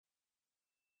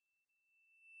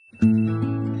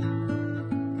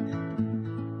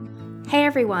Hey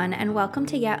everyone, and welcome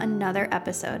to yet another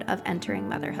episode of Entering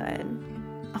Motherhood.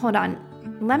 Hold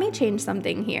on, let me change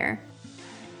something here.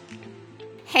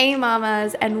 Hey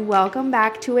mamas, and welcome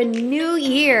back to a new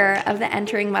year of the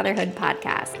Entering Motherhood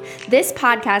podcast. This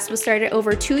podcast was started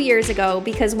over 2 years ago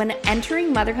because when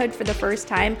entering motherhood for the first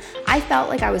time, I felt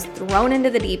like I was thrown into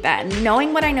the deep end.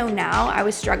 Knowing what I know now, I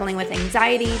was struggling with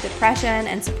anxiety, depression,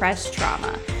 and suppressed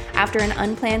trauma. After an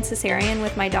unplanned cesarean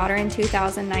with my daughter in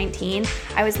 2019,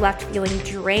 I was left feeling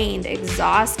drained,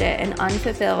 exhausted, and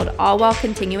unfulfilled, all while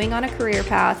continuing on a career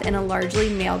path in a largely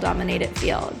male-dominated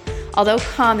field. Although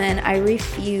common, I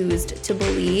refused to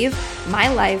believe my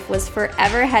life was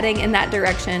forever heading in that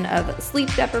direction of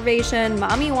sleep deprivation,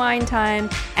 mommy wine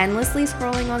time, endlessly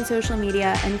scrolling on social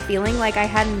media, and feeling like I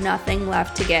had nothing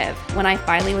left to give when I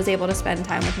finally was able to spend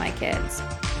time with my kids.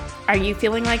 Are you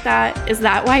feeling like that? Is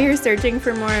that why you're searching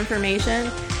for more information?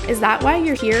 Is that why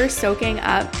you're here soaking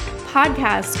up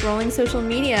podcasts, scrolling social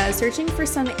media, searching for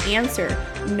some answer,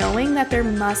 knowing that there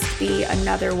must be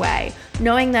another way,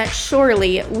 knowing that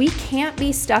surely we can't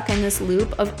be stuck in this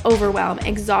loop of overwhelm,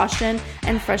 exhaustion,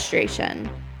 and frustration?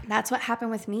 That's what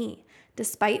happened with me.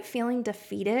 Despite feeling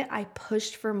defeated, I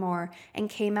pushed for more and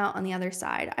came out on the other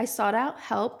side. I sought out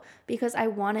help because I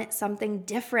wanted something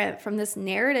different from this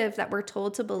narrative that we're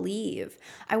told to believe.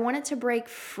 I wanted to break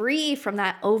free from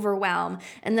that overwhelm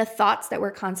and the thoughts that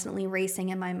were constantly racing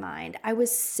in my mind. I was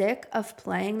sick of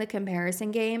playing the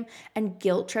comparison game and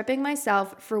guilt tripping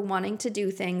myself for wanting to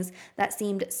do things that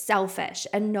seemed selfish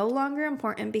and no longer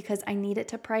important because I needed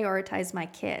to prioritize my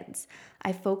kids.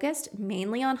 I focused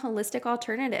mainly on holistic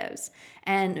alternatives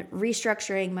and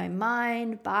restructuring my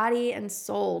mind, body, and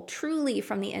soul truly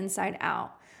from the inside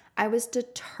out. I was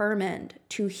determined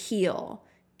to heal.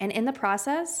 And in the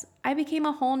process, I became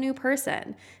a whole new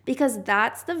person because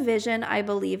that's the vision I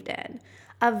believed in.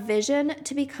 A vision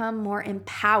to become more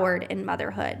empowered in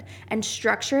motherhood and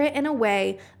structure it in a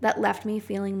way that left me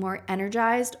feeling more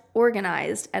energized,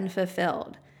 organized, and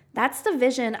fulfilled. That's the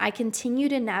vision I continue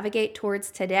to navigate towards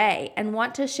today and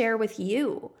want to share with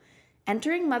you.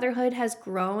 Entering motherhood has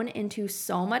grown into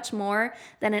so much more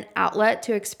than an outlet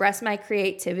to express my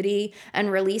creativity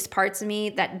and release parts of me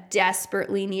that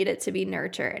desperately needed to be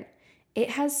nurtured.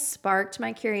 It has sparked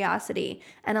my curiosity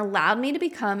and allowed me to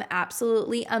become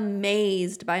absolutely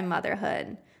amazed by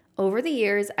motherhood. Over the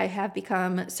years, I have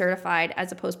become certified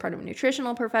as a postpartum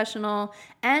nutritional professional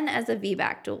and as a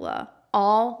VBAC doula,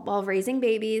 all while raising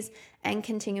babies and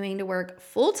continuing to work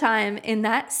full-time in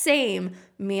that same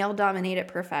male-dominated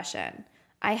profession.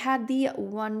 I had the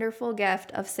wonderful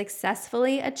gift of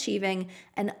successfully achieving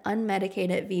an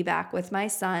unmedicated VBAC with my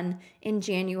son in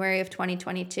January of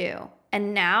 2022.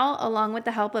 And now, along with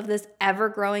the help of this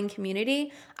ever-growing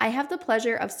community, I have the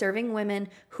pleasure of serving women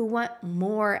who want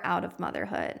more out of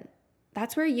motherhood.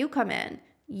 That's where you come in.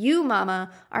 You,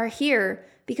 mama, are here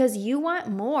because you want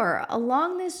more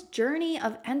along this journey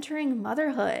of entering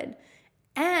motherhood.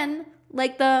 And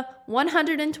like the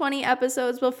 120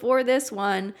 episodes before this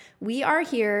one, we are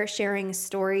here sharing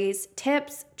stories,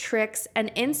 tips, tricks,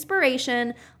 and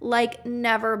inspiration like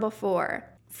never before.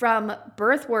 From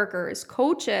birth workers,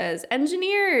 coaches,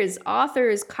 engineers,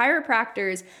 authors,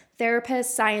 chiropractors, therapists,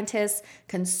 scientists,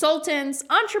 consultants,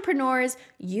 entrepreneurs,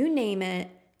 you name it,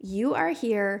 you are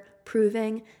here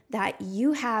proving that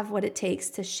you have what it takes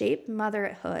to shape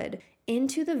motherhood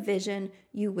into the vision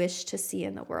you wish to see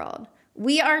in the world.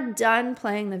 We are done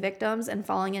playing the victims and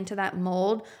falling into that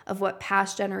mold of what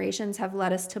past generations have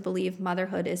led us to believe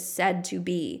motherhood is said to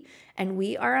be. And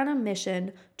we are on a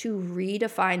mission to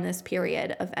redefine this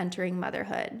period of entering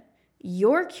motherhood.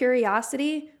 Your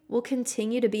curiosity will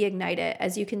continue to be ignited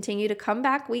as you continue to come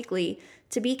back weekly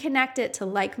to be connected to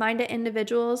like-minded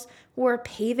individuals who are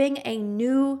paving a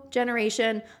new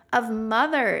generation of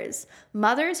mothers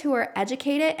who are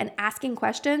educated and asking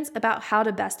questions about how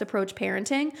to best approach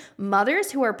parenting,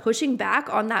 mothers who are pushing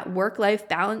back on that work-life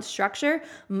balance structure,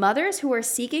 mothers who are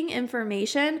seeking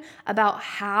information about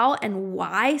how and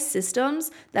why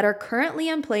systems that are currently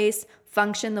in place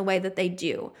function the way that they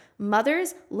do.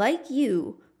 Mothers like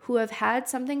you who have had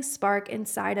something spark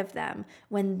inside of them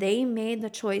when they made the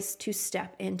choice to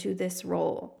step into this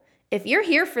role. If you're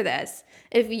here for this,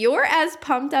 if you're as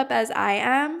pumped up as I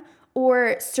am,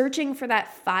 or searching for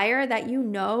that fire that you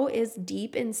know is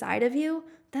deep inside of you,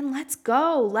 then let's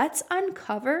go. Let's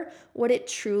uncover what it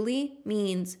truly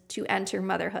means to enter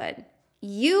motherhood.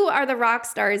 You are the rock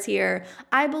stars here.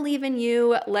 I believe in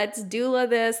you. Let's doula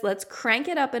this. Let's crank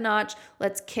it up a notch.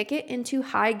 Let's kick it into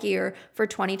high gear for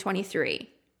 2023.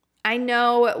 I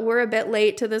know we're a bit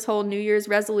late to this whole New Year's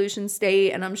resolution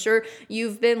state, and I'm sure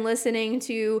you've been listening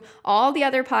to all the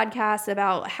other podcasts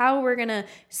about how we're going to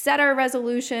set our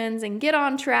resolutions and get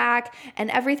on track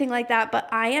and everything like that.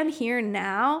 But I am here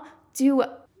now to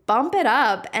bump it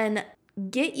up and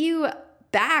get you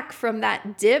back from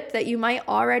that dip that you might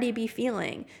already be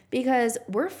feeling, because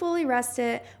we're fully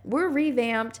rested, we're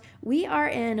revamped, we are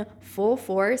in full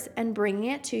force and bringing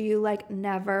it to you like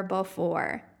never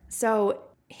before. So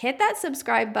hit that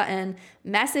subscribe button,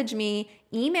 message me,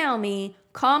 email me,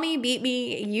 call me, beat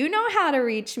me. You know how to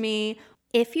reach me.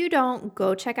 If you don't,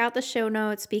 go check out the show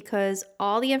notes because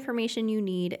all the information you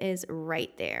need is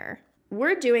right there.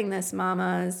 We're doing this,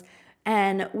 mamas,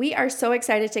 and we are so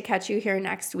excited to catch you here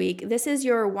next week. This is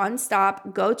your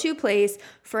one-stop go-to place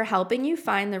for helping you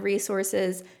find the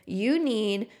resources you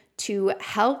need to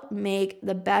help make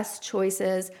the best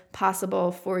choices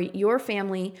possible for your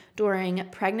family during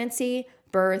pregnancy,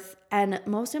 birth, and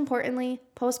most importantly,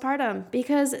 postpartum,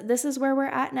 because this is where we're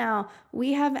at now.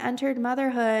 We have entered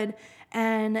motherhood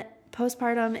and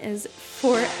postpartum is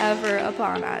forever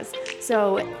upon us.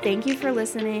 So thank you for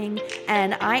listening,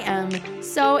 and I am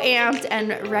so amped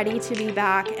and ready to be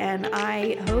back, and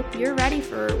I hope you're ready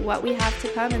for what we have to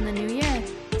come in the new year.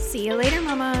 See you later,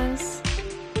 mamas.